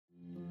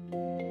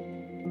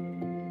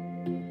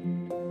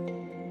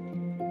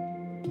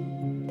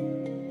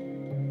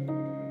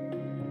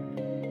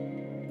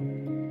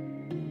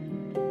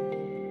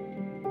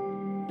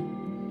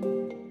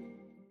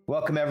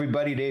welcome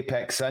everybody to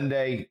Apex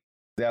Sunday,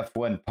 the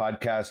F1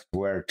 podcast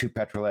where two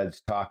petrolheads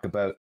talk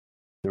about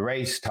the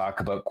race, talk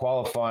about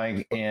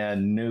qualifying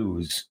and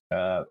news.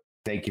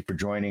 Thank you for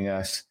joining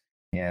us.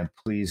 And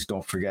please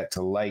don't forget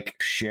to like,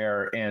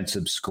 share, and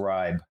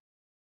subscribe.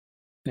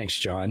 Thanks,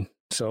 John.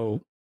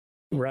 So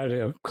we're at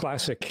a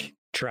classic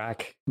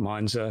track,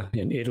 Monza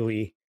in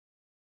Italy.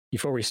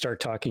 Before we start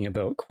talking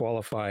about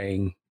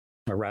qualifying,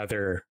 or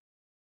rather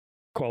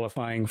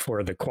qualifying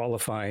for the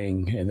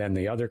qualifying and then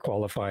the other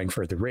qualifying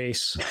for the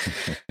race.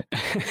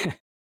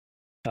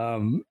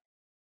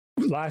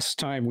 Last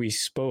time we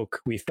spoke,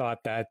 we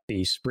thought that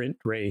the sprint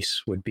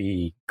race would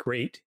be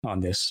great on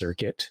this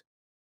circuit.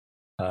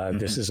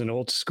 This is an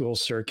old school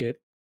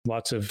circuit,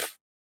 lots of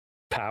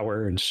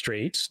power and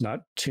straights,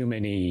 not too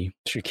many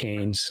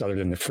chicanes other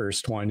than the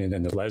first one and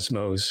then the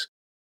Lesmos,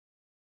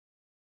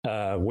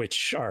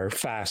 which are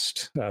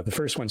fast. The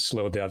first one's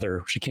slow, the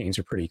other chicanes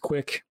are pretty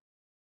quick.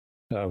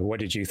 What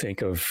did you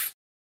think of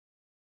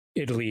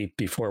Italy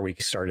before we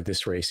started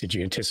this race? Did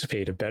you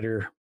anticipate a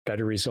better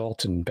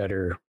result and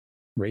better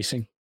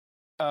racing?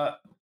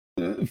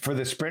 For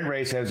the sprint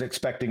race, I was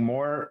expecting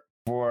more.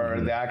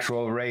 For the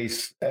actual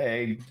race,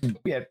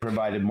 it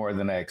provided more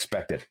than I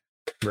expected.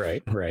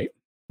 Right.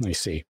 I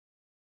see.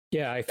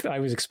 Yeah, I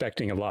was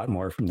expecting a lot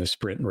more from the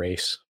sprint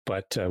race,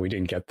 but we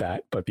didn't get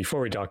that. But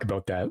before we talk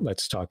about that,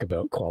 let's talk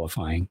about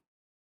qualifying.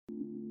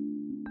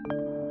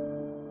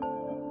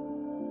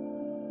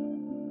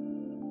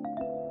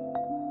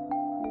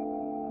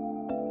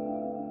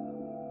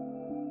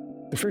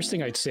 The first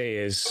thing I'd say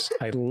is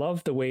I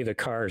love the way the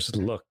cars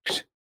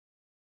looked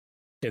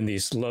in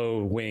these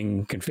low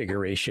wing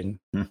configuration.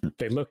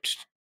 They looked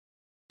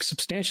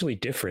substantially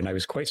different. I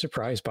was quite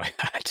surprised by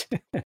that.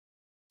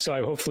 So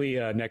hopefully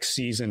next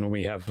season when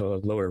we have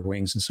lower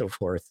wings and so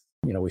forth,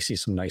 we see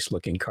some nice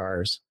looking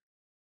cars.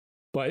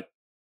 But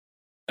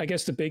I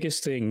guess the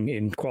biggest thing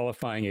in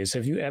qualifying is,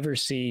 have you ever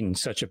seen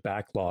such a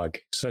backlog,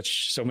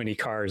 so many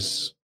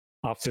cars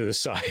off to the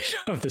side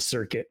of the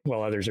circuit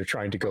while others are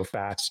trying to go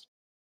fast?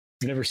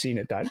 I've never seen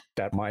it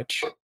that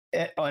much.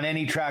 On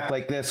any track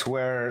like this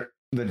where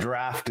the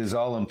draft is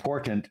all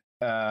important,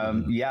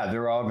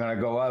 they're all going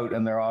to go out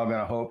and they're all going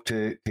to hope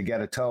to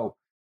get a tow.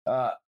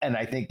 And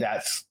I think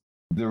that's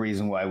the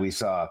reason why we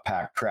saw a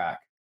packed track.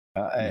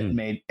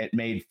 It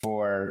made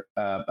for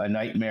a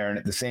nightmare. And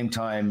at the same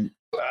time,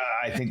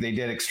 I think they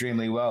did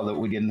extremely well that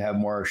we didn't have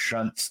more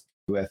shunts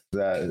with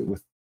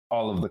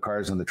all of the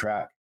cars on the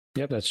track.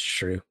 Yep, that's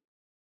true.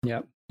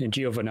 Yep. And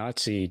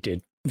Giovinazzi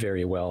did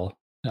very well.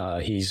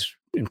 He's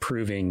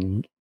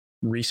improving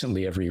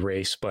recently every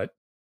race, but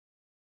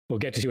we'll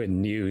get to it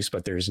in news,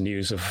 but there's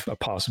news of a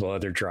possible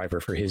other driver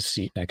for his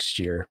seat next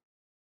year.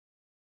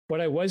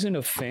 What I wasn't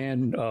a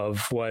fan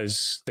of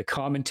was the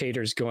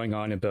commentators going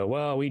on about,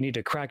 well, we need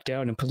to crack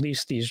down and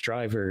police these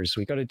drivers.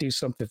 We got to do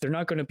something. If they're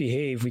not going to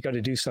behave, we got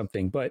to do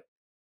something. But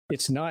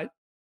it's not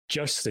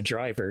just the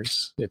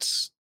drivers.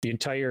 It's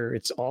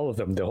all of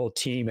them, the whole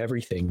team,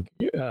 everything.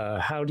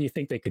 How do you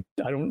think they could?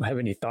 I don't have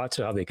any thoughts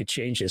on how they could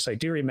change this. I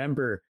do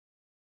remember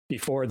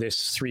before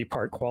this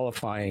 3-part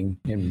qualifying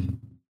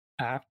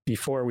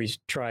before we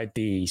tried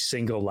the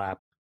single lap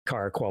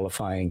car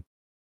qualifying,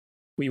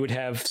 we would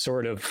have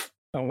sort of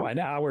an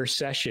hour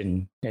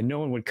session and no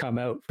one would come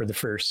out for the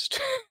first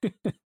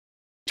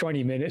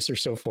 20 minutes or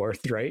so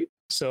forth, right?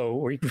 So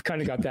we've kind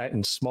of got that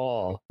in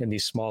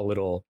these small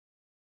little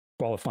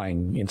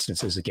qualifying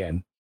instances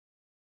again.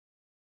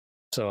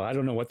 So I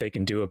don't know what they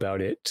can do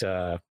about it.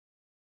 The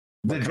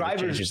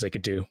drivers they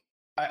could do.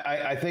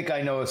 I think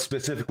I know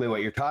specifically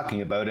what you're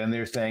talking about. And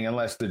they're saying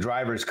unless the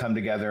drivers come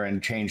together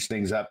and change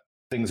things up,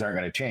 things aren't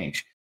going to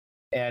change.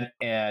 And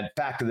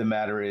fact of the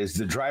matter is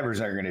the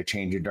drivers aren't going to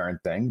change a darn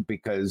thing,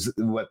 because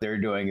what they're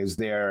doing is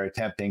they're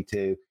attempting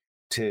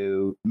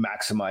to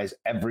maximize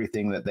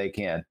everything that they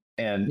can.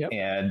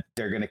 And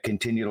they're going to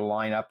continue to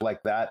line up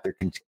like that. They're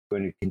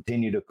going to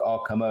continue to all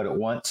come out at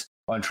once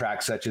on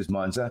tracks such as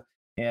Monza.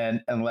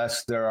 And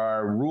unless there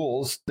are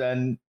rules,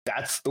 then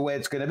that's the way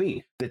it's going to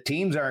be. The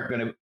teams aren't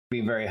going to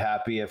be very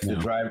happy if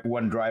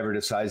one driver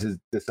decides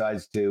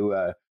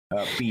to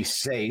be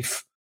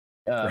safe.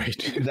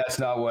 Right. That's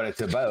not what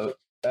it's about.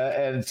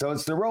 And so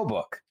it's the rule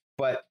book.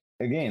 But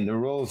again, the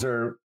rules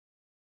are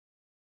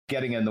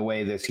getting in the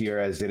way this year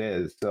as it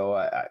is. So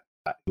I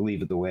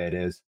leave it the way it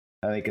is.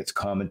 I think it's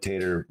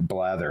commentator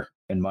blather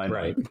in my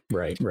mind.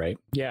 Right.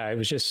 Yeah, it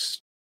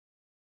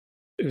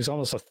was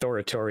almost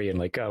authoritarian,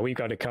 like, we've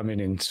got to come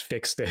in and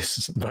fix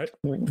this. But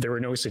there were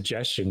no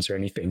suggestions or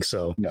anything.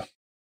 So,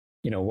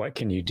 what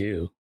can you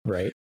do,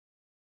 right?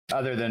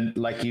 Other than,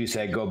 like you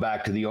said, go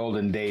back to the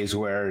olden days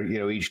where,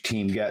 each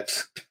team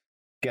gets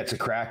a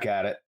crack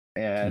at it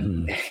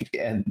and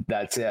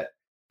that's it.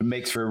 It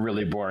makes for a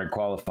really boring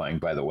qualifying,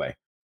 by the way.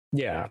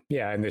 Yeah.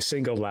 And the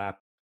single lap,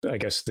 I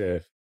guess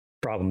the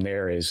problem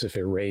there is if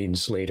it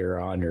rains later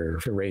on or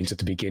if it rains at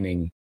the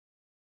beginning,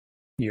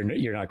 you're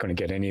not going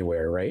to get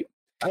anywhere, right?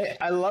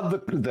 I love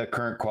the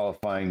current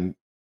qualifying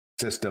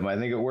system. I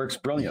think it works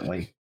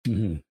brilliantly.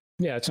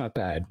 Yeah, it's not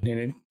bad.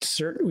 And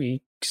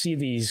we see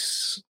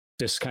these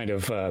this kind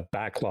of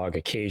backlog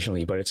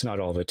occasionally, but it's not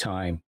all the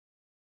time.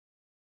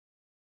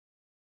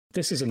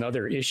 This is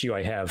another issue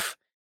I have.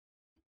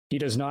 He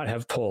does not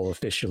have pole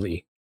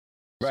officially.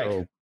 Right.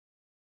 So,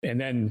 and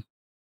then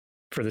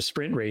for the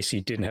sprint race,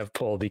 he didn't have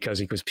pole because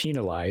he was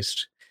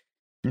penalized.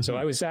 Mm-hmm. So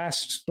I was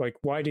asked, like,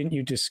 why didn't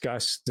you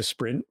discuss the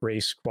sprint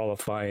race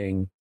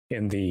qualifying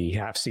in the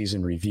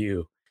half-season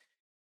review?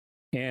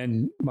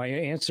 And my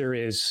answer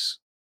is,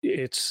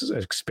 it's an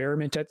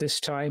experiment at this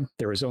time.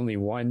 There was only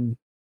one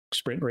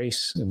sprint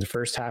race in the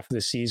first half of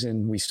the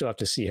season. We still have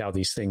to see how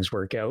these things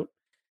work out.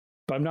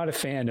 But I'm not a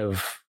fan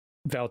of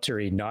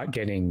Valtteri not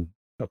getting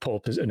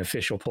an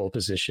official pole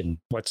position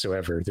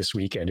whatsoever this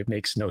weekend. It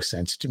makes no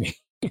sense to me.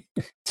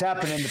 It's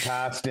happened in the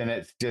past, and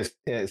it's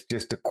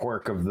just a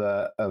quirk of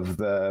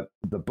the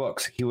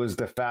books. He was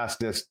the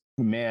fastest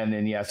man,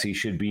 and yes, he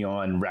should be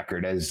on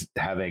record as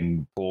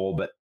having pole.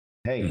 But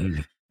hey,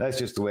 that's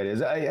just the way it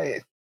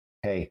is.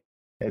 Hey,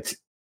 it's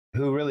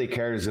who really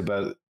cares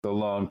about the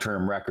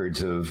long-term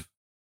records of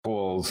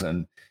poles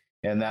and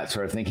that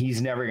sort of thing.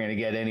 He's never going to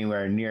get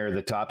anywhere near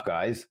the top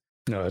guys.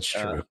 No, that's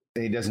true.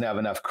 He doesn't have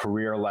enough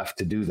career left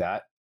to do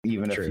that.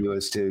 Even if he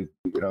was to,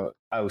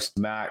 oust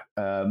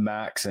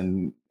Max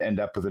and end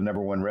up with the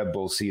number one Red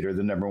Bull seat or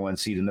the number one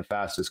seat in the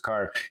fastest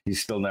car,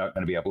 he's still not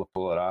going to be able to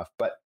pull it off.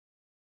 But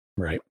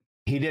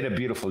he did a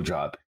beautiful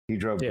job. He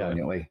drove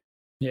brilliantly.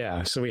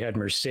 Yeah. So we had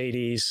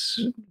Mercedes,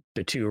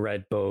 the two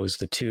Red Bulls,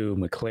 the two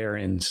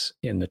McLarens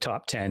in the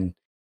top 10.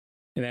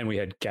 And then we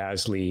had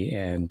Gasly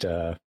and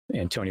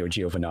Antonio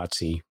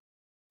Giovinazzi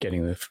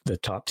getting the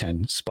top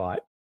 10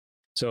 spot.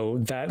 So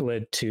that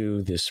led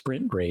to the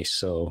sprint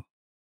race.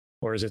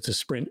 Or is it the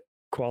sprint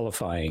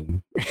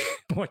qualifying?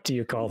 What do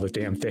you call the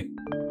damn thing?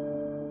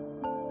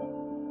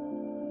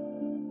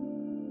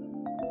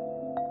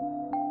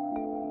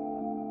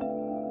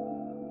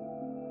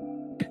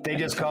 They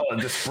just call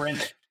it the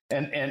sprint.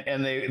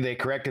 And they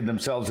corrected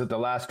themselves at the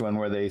last one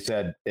where they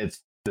said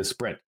it's the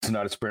sprint. It's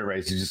not a sprint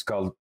race. It's just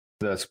called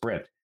the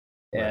sprint.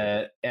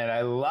 Right. And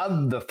I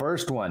loved the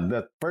first one.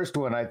 The first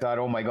one, I thought,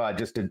 oh my God,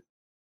 just to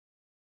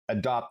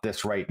adopt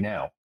this right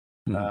now.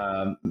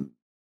 Mm-hmm.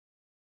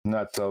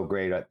 Not so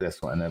great at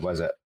this one, was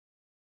it?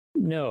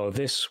 No,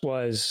 this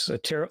was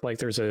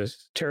there's a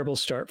terrible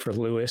start for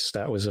Lewis.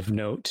 That was of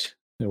note,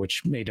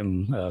 which made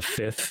him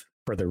fifth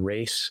for the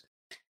race.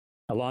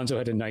 Alonso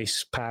had a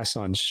nice pass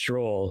on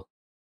Stroll.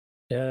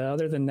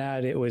 Other than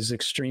that, it was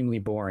extremely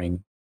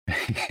boring.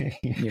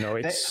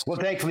 Well,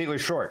 thankfully it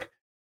was short.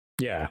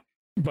 Yeah,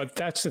 but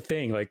that's the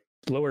thing. Like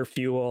lower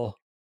fuel,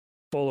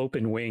 full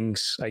open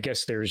wings. I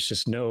guess there's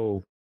just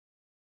no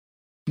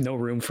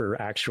room for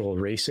actual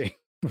racing.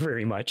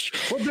 Very much.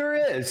 Well, there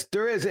is,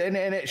 and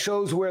it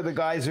shows where the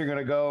guys are going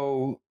to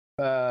go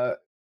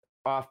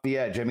off the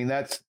edge. I mean,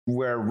 that's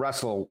where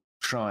Russell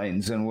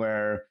shines and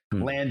where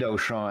Lando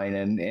shine,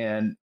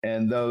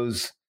 and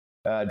those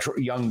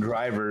young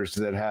drivers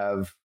that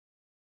have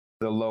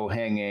the low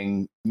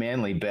hanging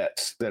manly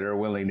bits that are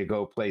willing to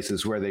go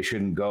places where they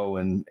shouldn't go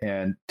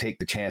and take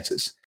the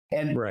chances.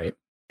 And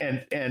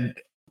and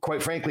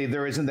quite frankly,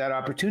 there isn't that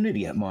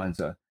opportunity at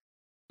Monza,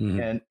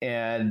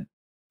 and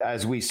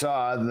as we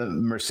saw, the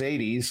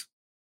Mercedes,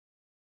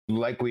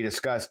 like we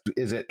discussed,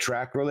 is it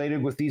track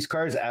related with these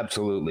cars?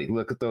 Absolutely.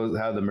 Look at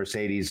how the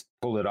Mercedes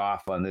pulled it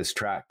off on this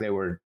track. They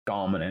were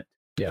dominant.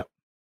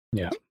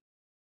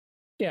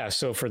 Yeah.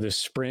 So for the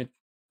sprint,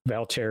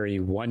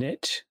 Valtteri won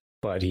it,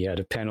 but he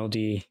had a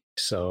penalty.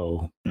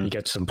 So he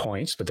gets some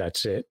points, but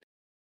that's it.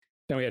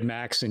 Then we had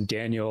Max and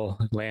Daniel,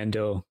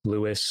 Lando,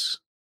 Lewis,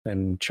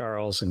 and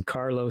Charles and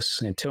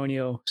Carlos,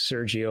 Antonio,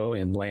 Sergio,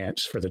 and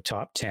Lance for the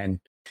top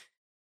 10.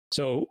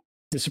 So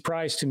the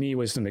surprise to me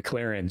was the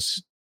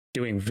McLarens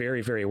doing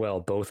very, very well,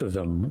 both of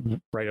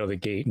them right out of the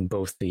gate in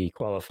both the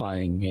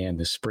qualifying and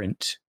the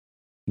sprint,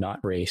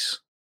 not race,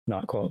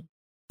 not qual.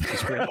 The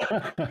sprint,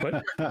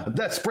 but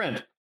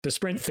the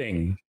sprint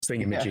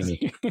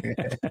thingamajiggy.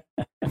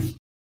 Yes.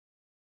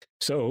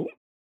 So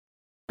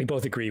we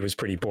both agree it was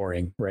pretty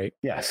boring, right?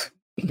 Yes.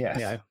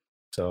 Yeah.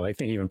 So I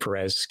think even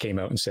Perez came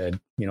out and said,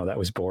 that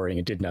was boring.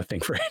 It did nothing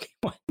for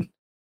anyone.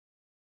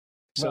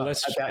 So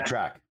let's at that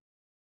track.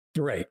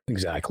 Right,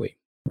 exactly.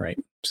 Right.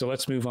 So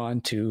let's move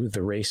on to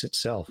the race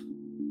itself.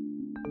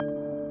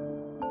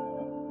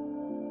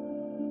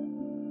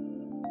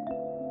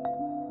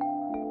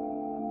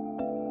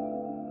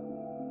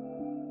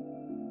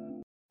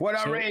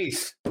 What a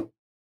race.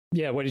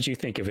 Yeah, what did you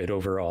think of it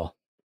overall?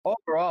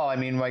 Overall, I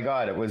mean, my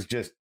God, it was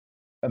just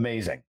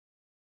amazing.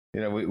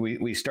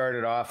 We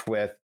started off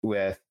with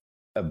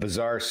a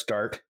bizarre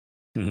start.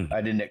 Mm-hmm.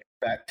 I didn't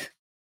expect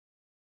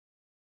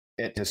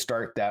it to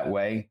start that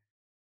way.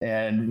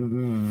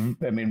 And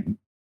I mean,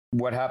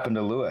 what happened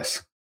to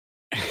Lewis?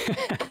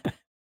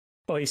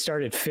 Well, he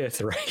started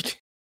fifth, right?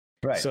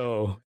 Right.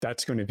 So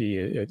that's going to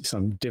be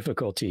some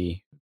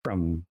difficulty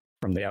from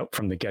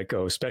the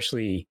get-go,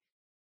 especially,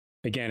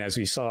 again, as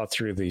we saw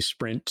through the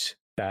sprint,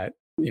 that,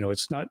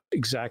 it's not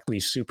exactly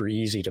super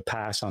easy to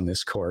pass on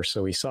this course.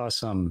 So we saw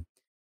some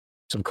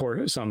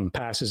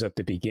passes at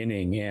the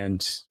beginning.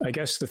 And I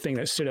guess the thing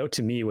that stood out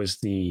to me was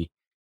the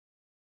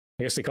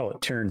I guess they call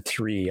it turn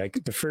 3.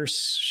 Like the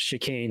first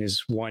chicane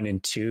is 1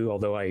 and 2,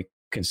 although I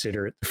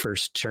consider it the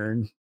first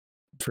turn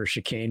for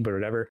chicane, but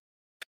whatever.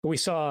 But we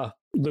saw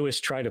Lewis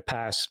try to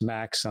pass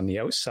Max on the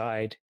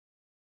outside.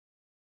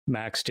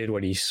 Max did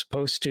what he's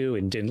supposed to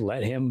and didn't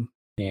let him.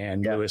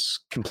 And Lewis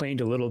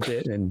complained a little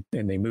bit, and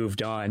they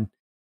moved on.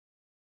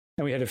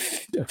 And we had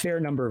a fair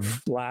number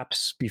of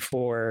laps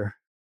before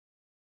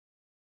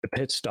the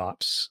pit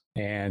stops.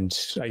 And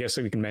I guess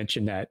we can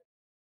mention that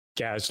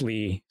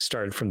Gasly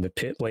started from the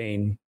pit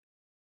lane.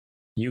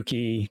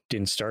 Yuki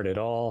didn't start at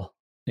all.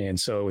 And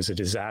so it was a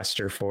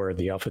disaster for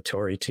the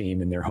AlphaTauri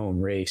team in their home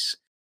race.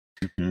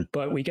 Mm-hmm.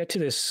 But we get to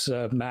this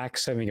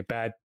Max having a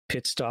bad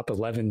pit stop,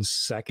 11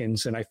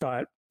 seconds. And I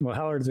thought, well,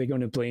 how are they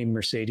going to blame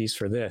Mercedes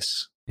for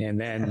this? And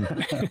then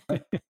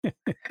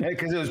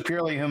because it was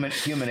purely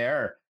human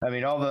error. I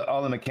mean, all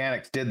the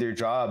mechanics did their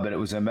job, but it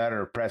was a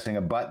matter of pressing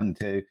a button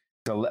to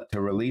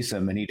release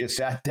him, and he just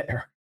sat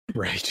there.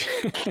 Right.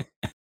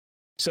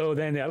 So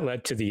then that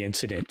led to the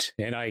incident,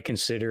 and I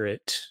consider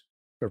it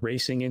a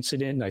racing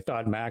incident. I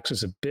thought Max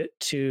was a bit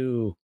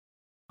too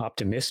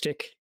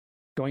optimistic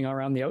going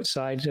around the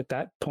outside at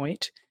that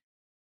point,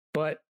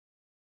 but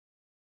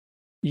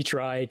he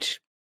tried.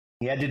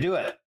 He had to do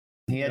it.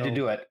 He had to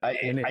do it.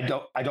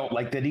 I don't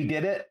like that he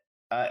did it.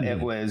 It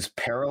was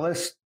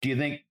perilous. Do you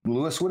think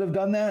Lewis would have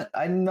done that?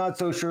 I'm not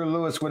so sure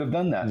Lewis would have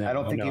done that. No, I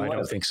don't think he would have. I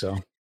don't think so.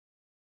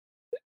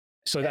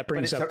 So that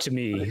brings up to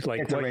me,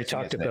 like what you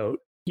talked about.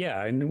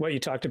 Yeah, and what you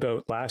talked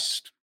about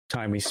last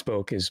time we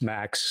spoke is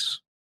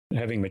Max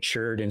having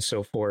matured and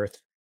so forth.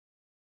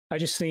 I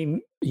just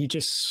think he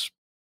just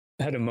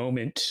had a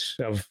moment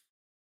of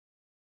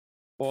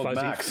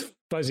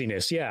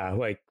fuzziness. Yeah,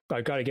 like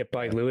I've got to get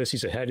by Lewis.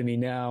 He's ahead of me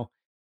now.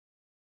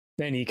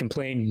 Then he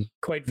complained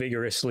quite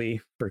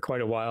vigorously for quite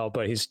a while,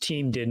 but his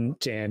team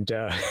didn't. And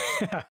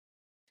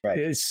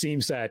It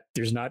seems that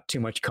there's not too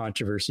much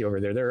controversy over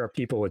there. There are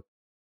people with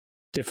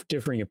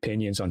differing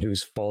opinions on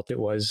whose fault it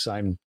was.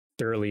 I'm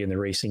thoroughly in the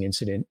racing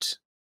incident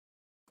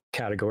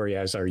category,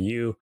 as are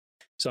you.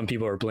 Some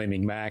people are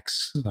blaming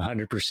Max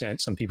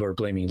 100%. Some people are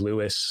blaming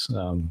Lewis.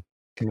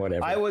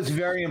 Whatever. I was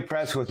very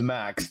impressed with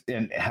Max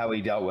and how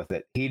he dealt with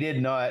it. He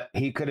did not.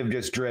 He could have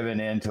just driven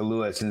into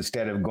Lewis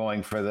instead of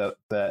going for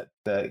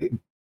the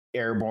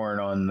airborne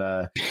on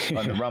the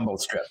rumble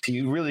strip.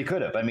 He really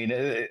could have. I mean,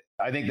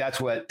 I think that's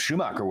what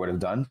Schumacher would have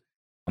done.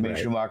 I mean,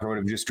 Schumacher would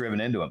have just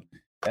driven into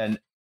him,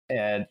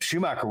 and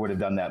Schumacher would have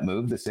done that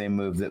move, the same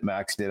move that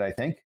Max did. I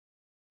think.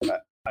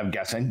 I'm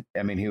guessing.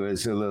 I mean, he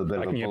was a little bit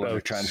of a bull in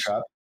a china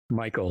shop.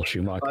 Michael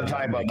Schumacher. I'm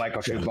talking about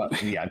Michael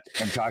Schumacher. Yeah,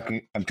 I'm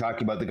talking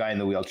about the guy in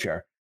the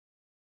wheelchair.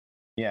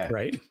 Yeah.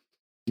 Right.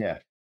 Yeah.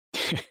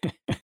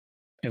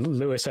 And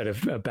Lewis had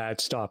a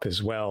bad stop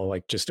as well,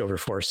 like just over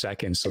 4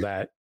 seconds. So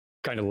that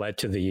kind of led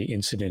to the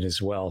incident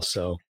as well.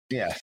 So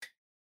yeah.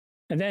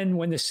 And then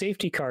when the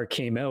safety car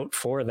came out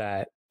for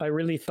that, I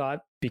really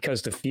thought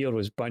because the field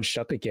was bunched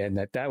up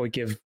again, that would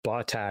give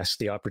Bottas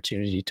the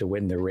opportunity to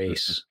win the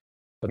race.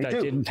 But that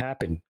didn't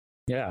happen.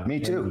 Yeah. Me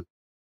too. And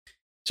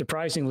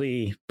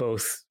surprisingly,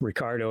 both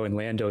Ricciardo and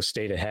Lando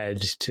stayed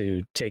ahead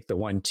to take the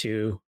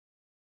 1-2.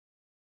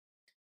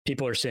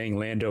 People are saying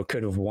Lando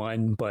could have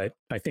won, but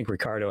I think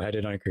Ricciardo had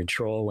it under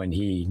control. When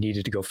he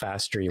needed to go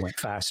faster, he went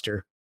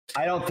faster.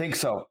 I don't think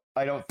so.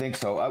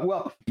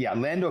 Well, yeah,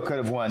 Lando could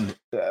have won,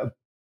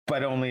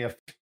 but only if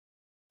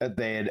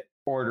they had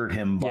ordered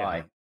him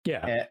by.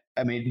 Yeah. And,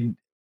 I mean,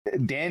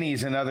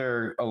 Danny's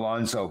another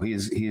Alonso.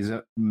 He's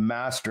a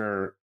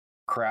master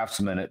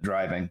craftsman at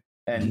driving.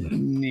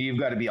 And you've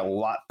got to be a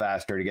lot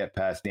faster to get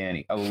past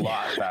Danny. A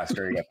lot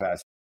faster to get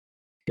past.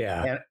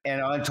 Yeah.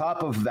 And on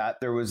top of that,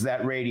 there was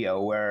that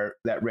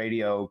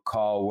radio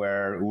call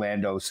where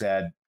Lando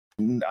said,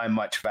 "I'm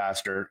much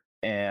faster,"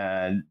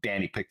 and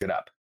Danny picked it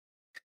up.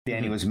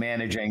 Danny was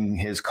managing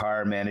his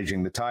car,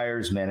 managing the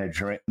tires,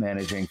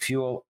 managing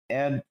fuel,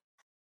 and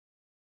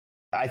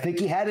I think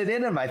he had it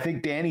in him. I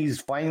think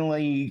Danny's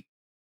finally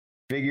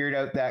figured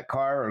out that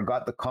car or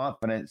got the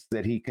confidence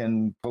that he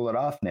can pull it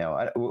off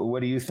now.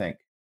 What do you think?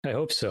 I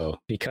hope so,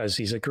 because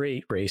he's a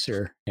great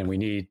racer, and we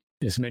need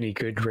as many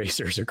good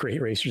racers or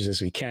great racers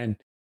as we can.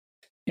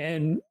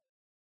 And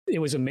it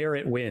was a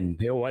merit win.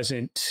 It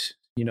wasn't,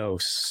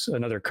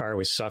 another car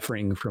was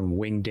suffering from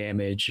wing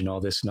damage and all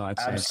this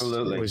nonsense.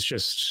 Absolutely. It was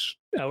just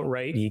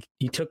outright.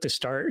 He took the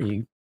start.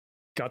 He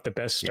got the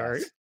best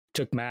start,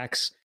 took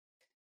Max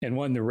and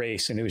won the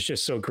race. And it was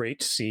just so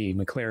great to see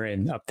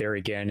McLaren up there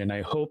again. And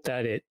I hope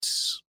that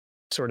it's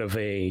sort of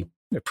a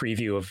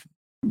preview of,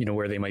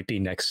 where they might be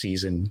next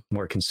season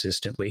more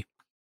consistently.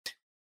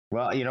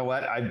 Well, you know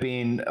what? I've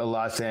been a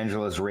Los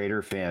Angeles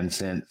Raider fan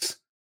since,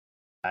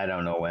 I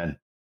don't know when,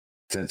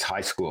 since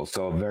high school.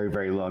 So a very,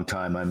 very long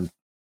time. I'm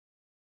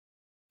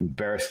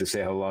embarrassed to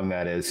say how long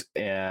that is.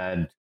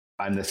 And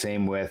I'm the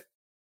same with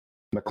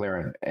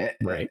McLaren.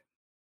 Right.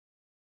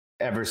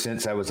 Ever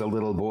since I was a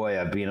little boy,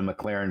 I've been a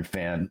McLaren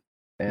fan.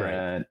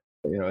 And,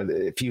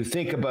 if you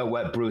think about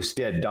what Bruce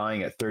did,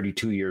 dying at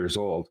 32 years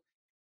old,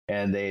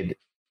 and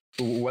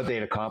what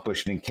they'd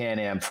accomplished in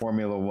Can-Am,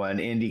 Formula One,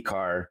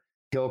 IndyCar,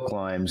 hill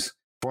climbs,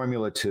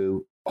 Formula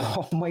 2.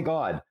 Oh my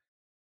God.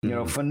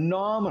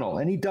 Phenomenal.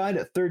 And he died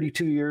at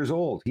 32 years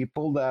old. He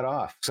pulled that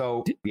off.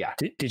 So, yeah.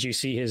 Did you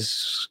see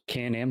his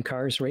Can-Am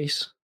cars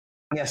race?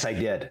 Yes, I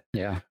did.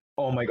 Yeah.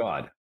 Oh my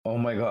God.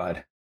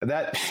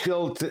 That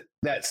still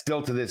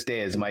to this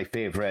day is my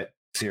favorite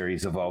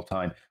series of all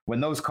time. When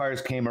those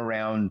cars came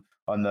around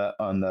on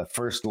the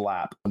first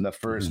lap,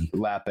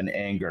 lap in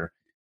anger,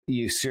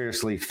 you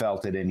seriously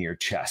felt it in your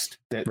chest.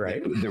 That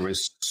there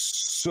was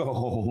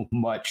so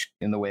much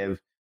in the way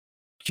of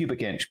pure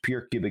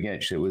cubic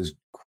inch. It was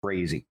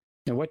crazy.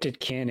 And what did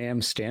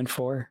Can-Am stand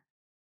for?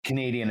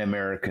 Canadian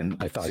American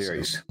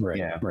Series. So. Right.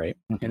 Yeah. Right.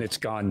 And it's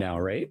gone now,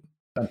 right?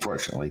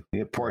 Unfortunately,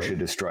 Porsche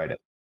destroyed it.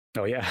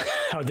 Oh yeah.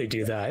 How'd they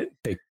do that?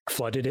 They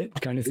flooded it,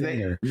 kind of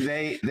thing.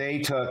 They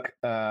took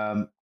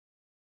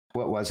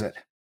what was it?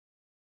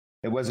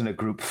 It wasn't a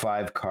Group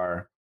 5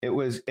 car. It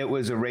was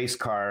a race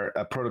car,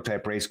 a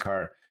prototype race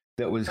car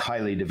that was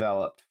highly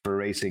developed for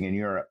racing in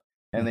Europe.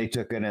 And they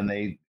took it and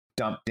they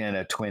dumped in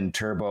a twin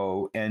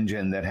turbo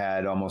engine that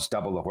had almost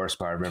double the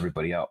horsepower of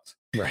everybody else.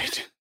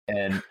 Right.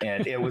 And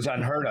it was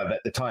unheard of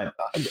at the time,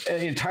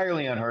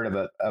 entirely unheard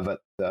of at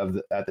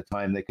the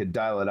time. They could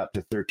dial it up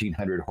to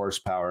 1,300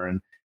 horsepower,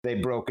 and they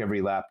broke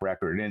every lap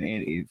record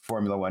in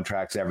Formula One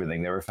tracks,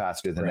 everything. They were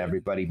faster than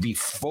everybody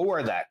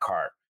before that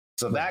car.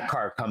 So that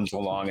car comes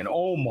along, and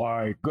oh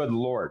my good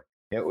Lord,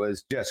 it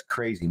was just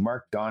crazy.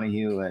 Mark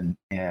Donohue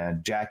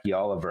and Jackie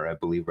Oliver, I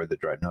believe, were the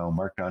drivers. No,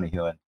 Mark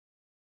Donohue and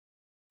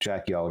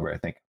Jackie Oliver, I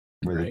think,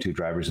 were the two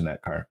drivers in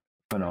that car.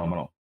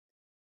 Phenomenal.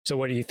 So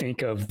what do you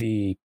think of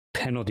the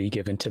penalty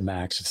given to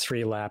Max?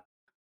 Three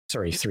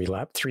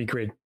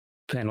grid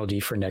penalty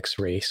for next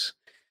race.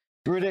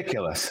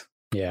 Ridiculous.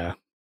 Yeah.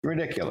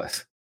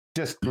 Ridiculous.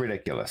 Just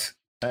ridiculous.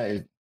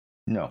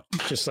 No.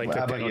 Just like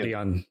the penalty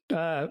on...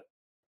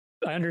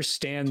 I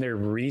understand their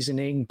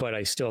reasoning, but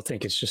I still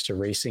think it's just a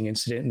racing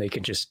incident, and they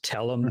could just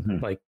tell them,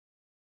 like,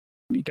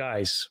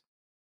 guys,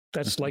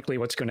 that's likely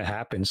what's going to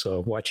happen,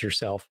 so watch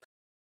yourself.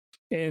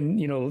 And,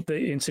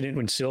 the incident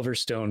when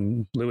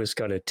Silverstone, Lewis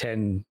got a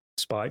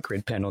 10-spot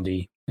grid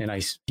penalty, and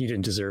he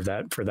didn't deserve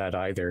that for that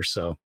either.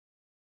 So,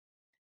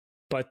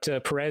 but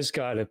Perez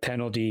got a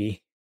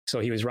penalty, so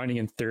he was running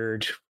in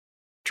third,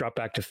 dropped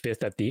back to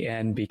fifth at the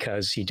end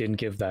because he didn't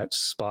give that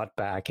spot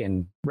back.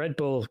 And Red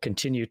Bull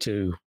continued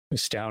to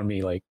astound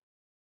me. Like,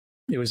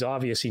 it was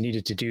obvious he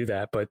needed to do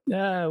that, but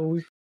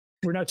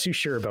we're not too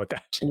sure about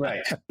that.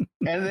 Right.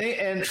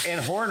 And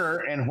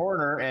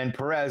Horner and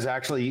Perez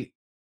actually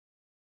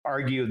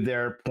argued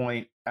their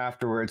point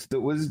afterwards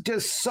that was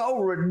just so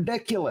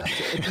ridiculous.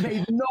 It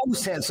made no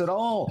sense at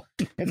all.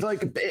 It's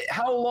like,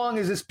 how long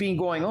has this been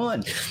going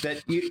on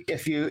that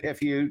if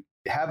you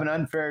have an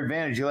unfair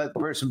advantage, you let the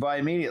person by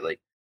immediately?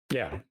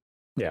 Yeah.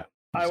 Exactly.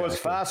 I was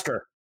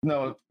faster.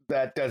 No,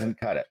 that doesn't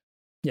cut it.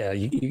 Yeah,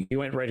 you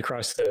went right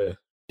across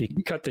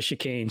you cut the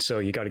chicane, so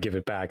you got to give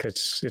it back.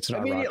 It's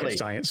not rocket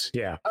science.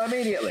 Yeah.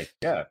 Immediately.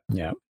 Yeah.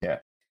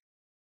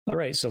 All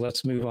right, so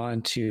let's move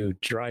on to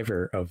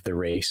driver of the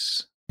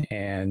race.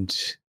 And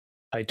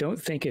I don't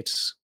think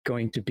it's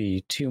going to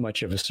be too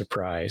much of a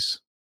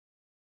surprise.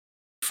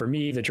 For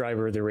me, the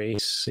driver of the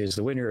race is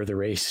the winner of the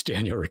race,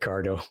 Daniel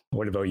Ricciardo.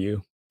 What about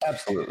you?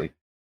 Absolutely.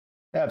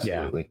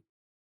 Yeah.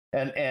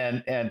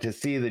 And to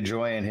see the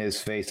joy in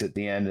his face at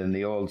the end and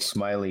the old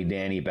smiley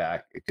Danny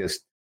back, it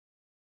just,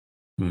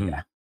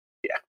 yeah.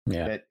 He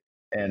did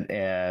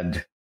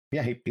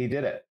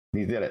it.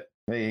 He did it.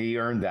 He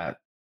earned that.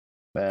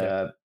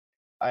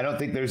 I don't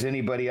think there's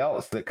anybody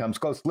else that comes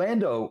close.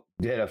 Lando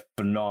did a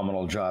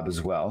phenomenal job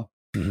as well.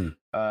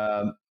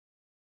 Well,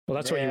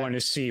 that's what you want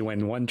to see.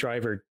 When one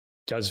driver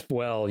does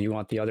well, you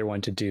want the other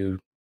one to do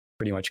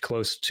pretty much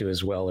close to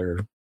as well or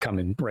come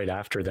in right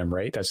after them,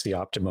 right? That's the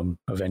optimum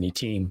of any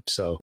team.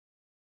 So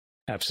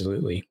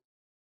absolutely.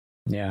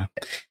 Yeah.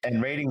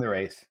 And rating the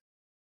race.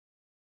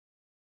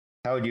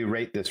 How would you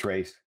rate this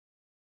race?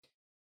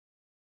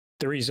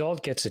 The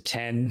result gets a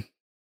 10,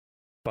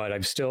 but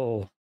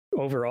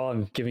overall,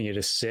 I'm giving it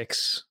a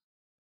 6.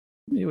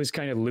 It was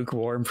kind of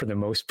lukewarm for the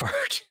most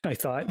part, I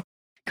thought.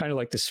 Kind of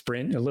like the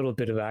sprint, a little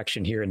bit of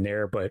action here and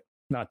there, but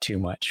not too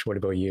much. What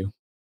about you?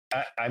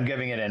 I'm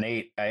giving it an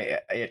 8.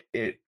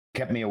 It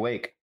kept me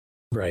awake.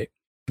 Right.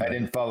 I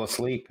didn't fall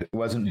asleep. It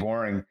wasn't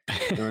boring.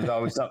 There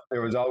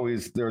was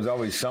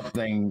always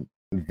something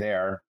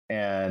there,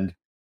 and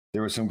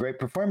there were some great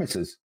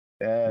performances.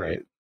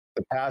 Right.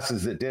 The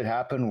passes that did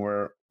happen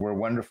were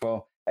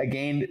wonderful.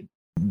 Again,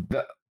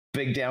 the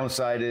big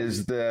downside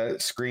is the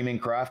screaming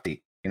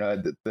Crofty.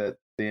 The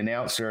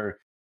announcer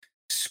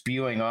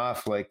spewing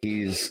off like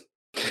he's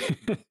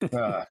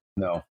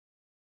no.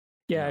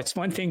 Yeah, it's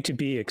one thing to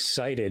be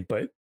excited,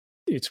 but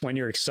it's when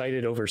you're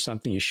excited over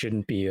something you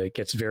shouldn't be. It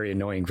gets very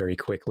annoying very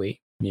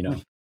quickly.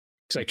 Because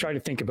I try to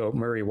think about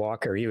Murray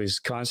Walker. He was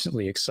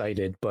constantly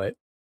excited, but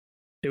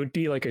it would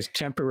be like a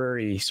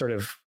temporary sort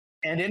of.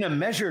 And in a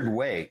measured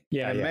way.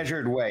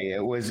 Measured way.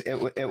 It was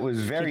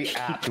very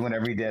apt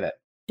whenever he did it.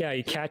 Yeah,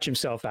 he'd catch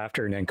himself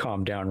after and then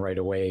calm down right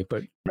away.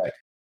 But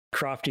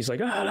Crofty's like,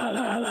 ah, la,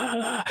 la, la,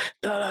 la,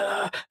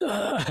 la,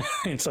 la.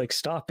 It's like,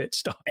 stop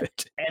it.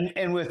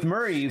 And with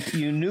Murray,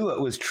 you knew it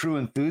was true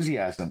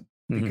enthusiasm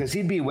because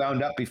he'd be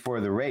wound up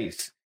before the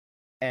race,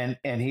 and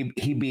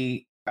he'd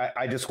be.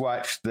 I just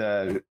watched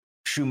the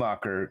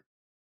Schumacher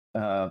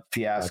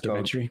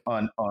fiasco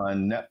on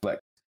Netflix.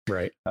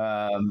 Right.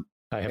 I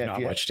have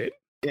not watched it.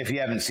 If you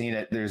haven't seen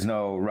it, there's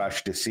no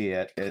rush to see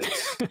it.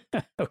 It's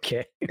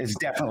okay. It's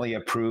definitely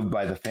approved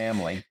by the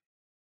family.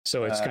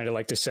 So it's kind of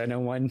like the Senna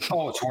one.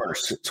 Oh, it's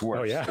worse. It's worse.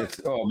 Oh yeah.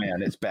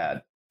 Man, it's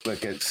bad.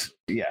 Look, it's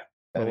yeah.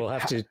 Well, we'll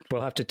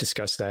have to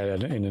discuss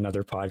that in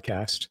another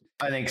podcast.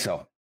 I think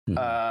so.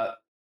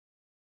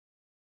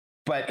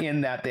 But in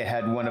that they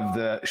had one of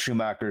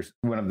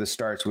the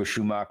starts with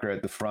Schumacher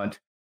at the front,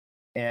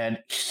 and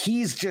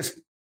he's just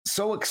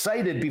so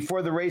excited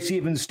before the race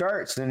even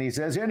starts. And he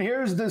says, and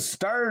here's the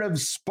start of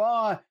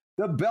Spa,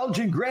 the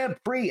Belgian Grand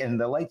Prix. And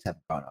the lights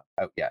haven't gone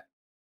out yet.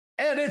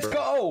 And it's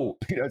go.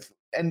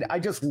 And I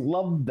just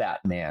love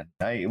that, man.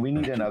 We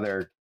need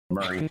another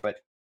Murray, but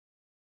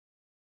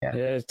yeah.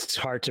 It's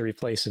hard to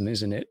replace him,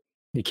 isn't it?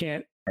 You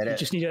can't. You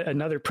just need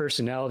another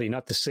personality,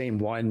 not the same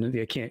one.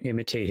 You can't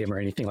imitate him or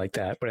anything like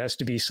that, but it has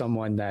to be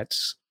someone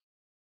that's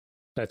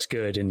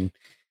good. And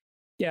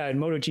yeah, in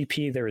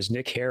MotoGP, there was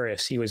Nick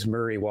Harris. He was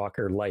Murray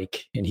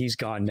Walker-like, and he's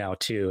gone now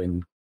too.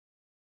 And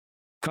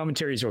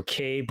commentary is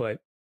okay, but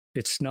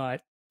it's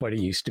not what it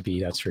used to be.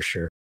 That's for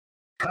sure.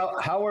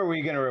 How are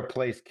we going to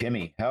replace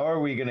Kimi? How are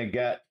we going to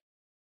get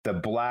the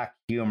black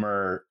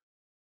humor,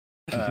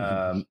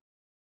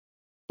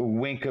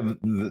 wink of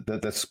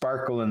the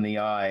sparkle in the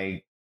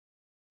eye?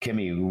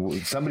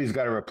 Kimi, somebody's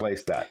got to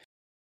replace that.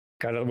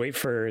 Got to wait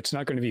for, it's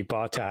not going to be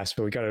Bottas,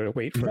 but we got to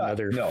wait for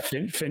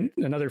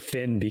another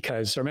Finn,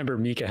 because I remember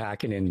Mika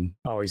Hakkinen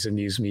always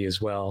amused me as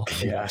well.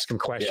 You ask him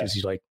questions,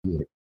 he's like,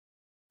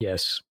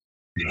 yes,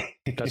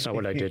 that's not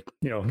what I did.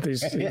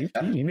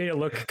 He made it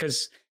look,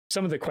 because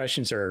some of the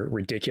questions are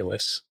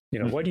ridiculous.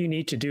 What do you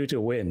need to do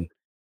to win?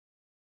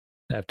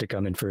 I have to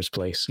come in first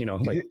place,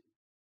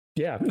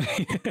 yeah,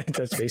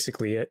 that's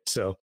basically it.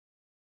 So,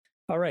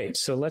 all right,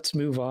 so let's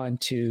move on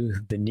to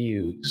the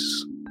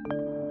news.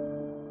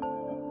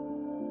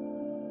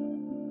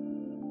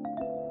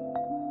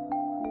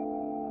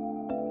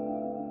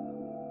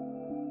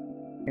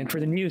 And for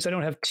the news, I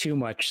don't have too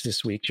much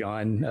this week,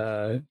 John.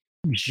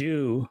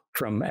 Zhu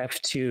from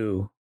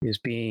F2 is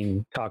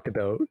being talked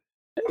about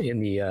in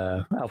the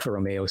Alfa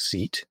Romeo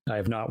seat. I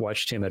have not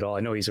watched him at all.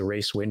 I know he's a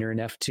race winner in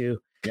F2.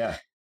 Yeah.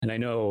 And I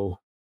know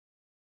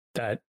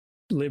that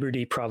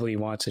Liberty probably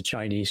wants a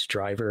Chinese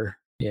driver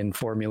in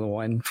Formula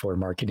One for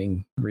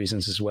marketing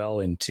reasons as well.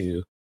 And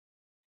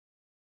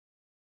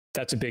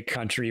that's a big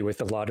country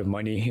with a lot of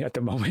money at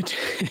the moment,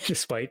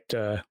 despite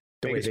the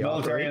biggest way they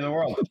military operate in the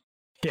world.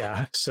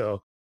 Yeah.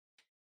 So,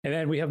 and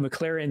then we have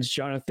McLaren's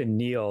Jonathan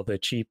Neal, the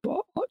chief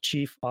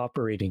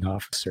operating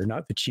officer,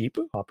 not the chief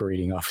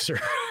operating officer.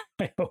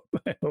 I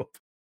hope.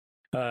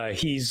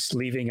 He's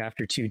leaving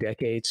after 2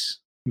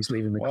 decades. He's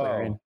leaving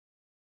McLaren. Whoa.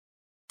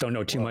 Don't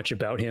know too much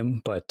about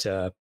him, but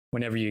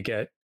whenever you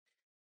get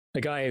a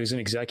guy who's an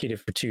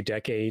executive for 2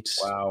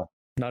 decades,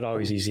 not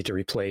always easy to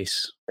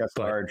replace. That's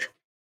large.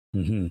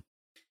 Mm-hmm.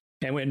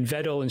 And when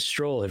Vettel and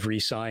Stroll have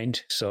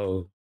re-signed,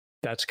 so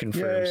that's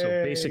confirmed. Yay.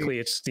 So basically,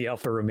 it's the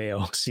Alfa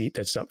Romeo seat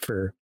that's up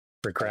for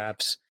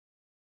grabs.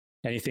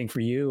 Anything for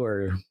you,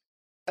 or?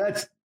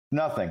 That's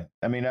nothing.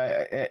 I mean,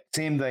 it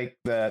seemed like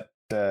the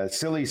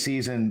silly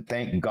season,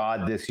 thank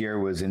God, this year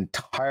was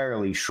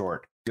entirely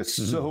short, just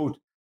so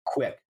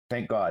quick.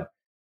 Thank God.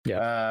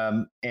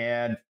 Yeah.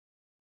 And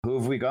who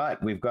have we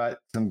got? We've got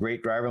some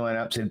great driver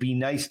lineups. It'd be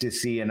nice to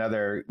see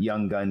another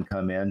young gun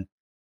come in.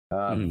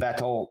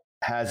 Vettel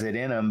has it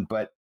in him,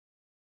 but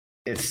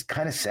it's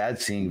kind of sad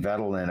seeing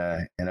Vettel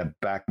in a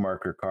back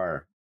marker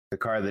car, the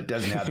car that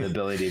doesn't have the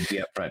ability to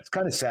be up front. It's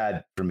kind of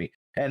sad for me.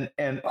 And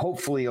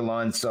hopefully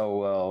Alonso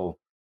will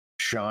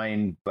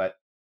shine, but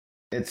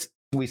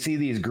we see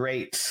these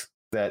greats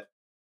that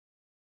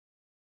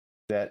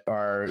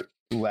are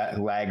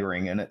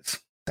lagging, and it's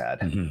sad.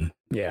 Mm-hmm.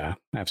 Yeah,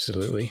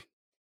 absolutely.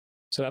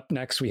 So up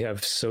next, we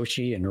have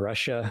Sochi in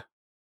Russia.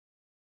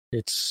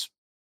 It's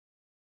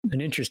an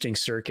interesting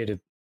circuit.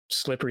 It's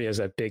slippery as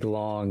that big,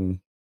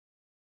 long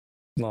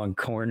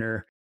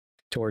corner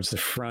towards the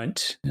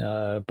front.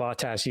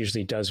 Bottas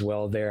usually does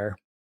well there,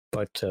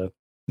 but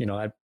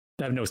I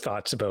have no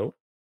thoughts about.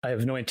 I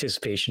have no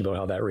anticipation about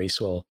how that race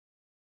will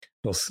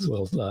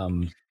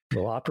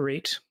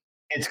operate.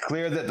 It's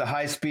clear that the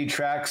high-speed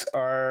tracks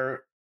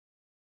are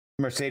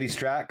Mercedes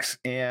tracks,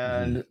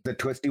 and the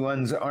twisty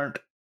ones aren't.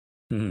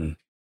 Mm-hmm.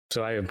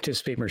 So I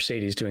anticipate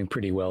Mercedes doing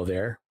pretty well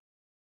there.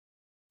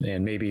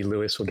 And maybe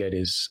Lewis will get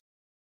his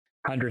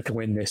 100th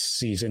win this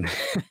season.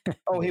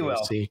 Oh, he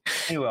will. See.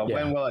 He will. Yeah.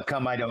 When will it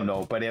come? I don't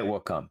know, but it will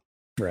come.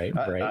 Right.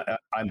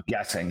 I'm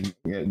guessing.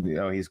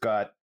 He's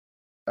got.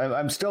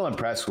 I'm still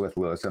impressed with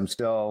Lewis. I'm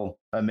still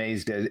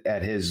amazed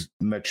at his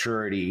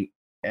maturity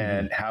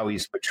and how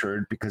he's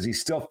matured, because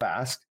he's still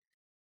fast.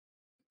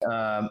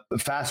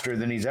 Faster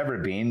than he's ever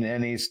been,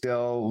 and he's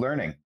still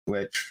learning,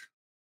 which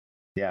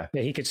Yeah.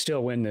 Yeah, he could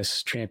still win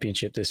this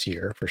championship this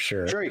year for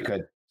sure. Sure he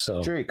could.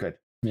 So sure he could.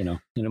 And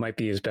it might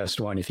be his best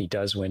one if he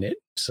does win it.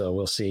 So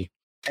we'll see.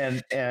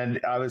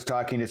 And I was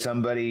talking to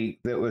somebody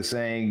that was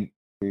saying,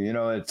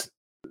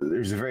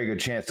 there's a very good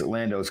chance that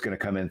Lando is going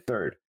to come in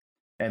third,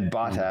 and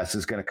Bottas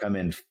is going to come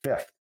in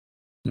fifth.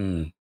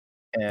 And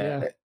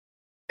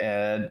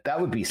that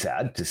would be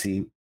sad to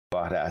see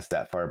Bottas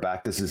that far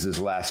back. This is his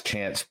last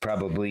chance,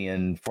 probably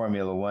in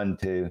Formula One,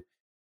 to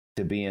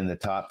be in the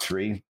top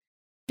three.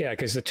 Yeah,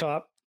 because the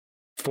top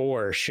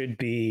four should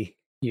be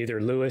either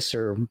Lewis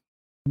or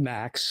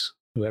Max.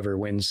 Whoever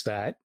wins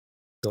that,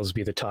 those will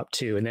be the top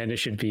two. And then it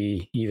should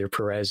be either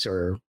Perez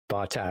or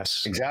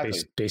Bottas, exactly,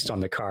 based on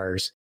the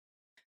cars.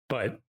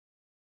 But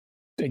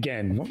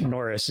again,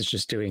 Norris is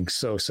just doing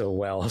so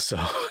well. So,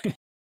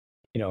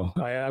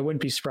 I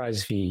wouldn't be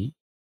surprised if he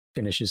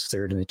finishes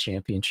third in the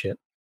championship.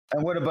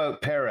 And what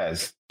about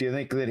Perez? Do you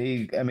think that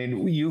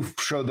you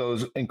showed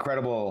those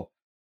incredible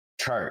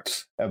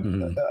charts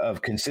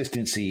of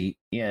consistency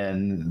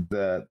in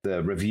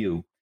the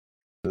review,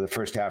 the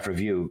first half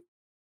review,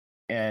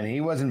 and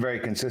he wasn't very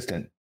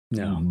consistent.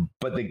 No,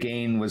 but the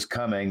gain was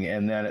coming,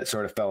 and then it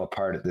sort of fell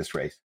apart at this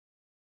race.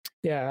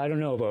 Yeah, I don't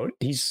know about.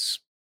 He's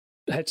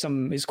had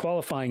his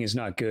qualifying is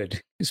not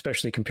good,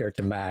 especially compared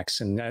to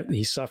Max, and that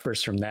he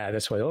suffers from that.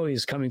 That's why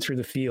he's coming through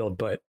the field,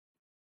 but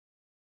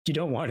you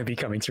don't want to be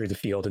coming through the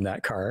field in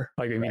that car.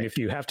 Like, I mean, if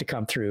you have to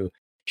come through,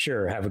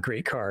 sure, have a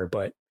great car,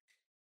 but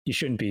you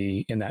shouldn't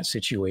be in that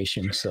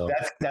situation. So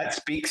that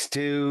speaks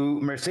to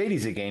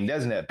Mercedes again,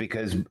 doesn't it?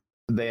 Because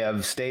they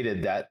have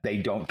stated that they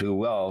don't do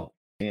well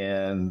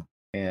in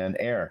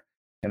air,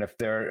 and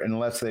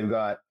unless they've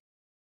got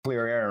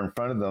clear air in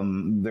front of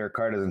them, their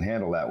car doesn't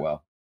handle that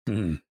well.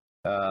 And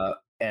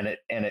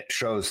it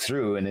shows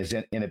through in his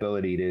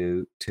inability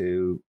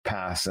to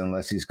pass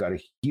unless he's got a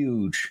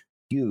huge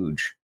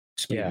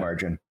speed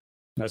margin.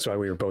 That's why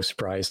we were both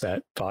surprised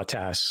that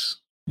Bottas,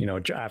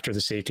 after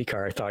the safety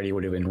car, I thought he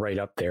would have been right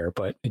up there,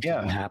 but it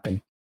didn't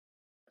happen.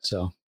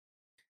 So,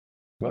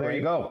 well, there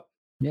you go.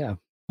 Yeah.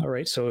 All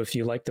right. So if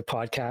you like the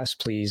podcast,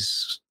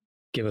 please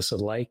give us a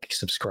like,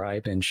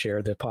 subscribe, and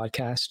share the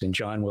podcast. And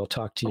John, we'll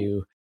talk to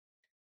you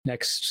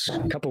next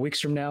couple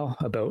weeks from now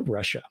about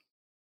Russia.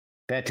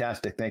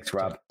 Fantastic. Thanks,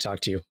 Rob.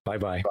 Talk to you.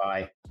 Bye-bye.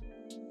 Bye.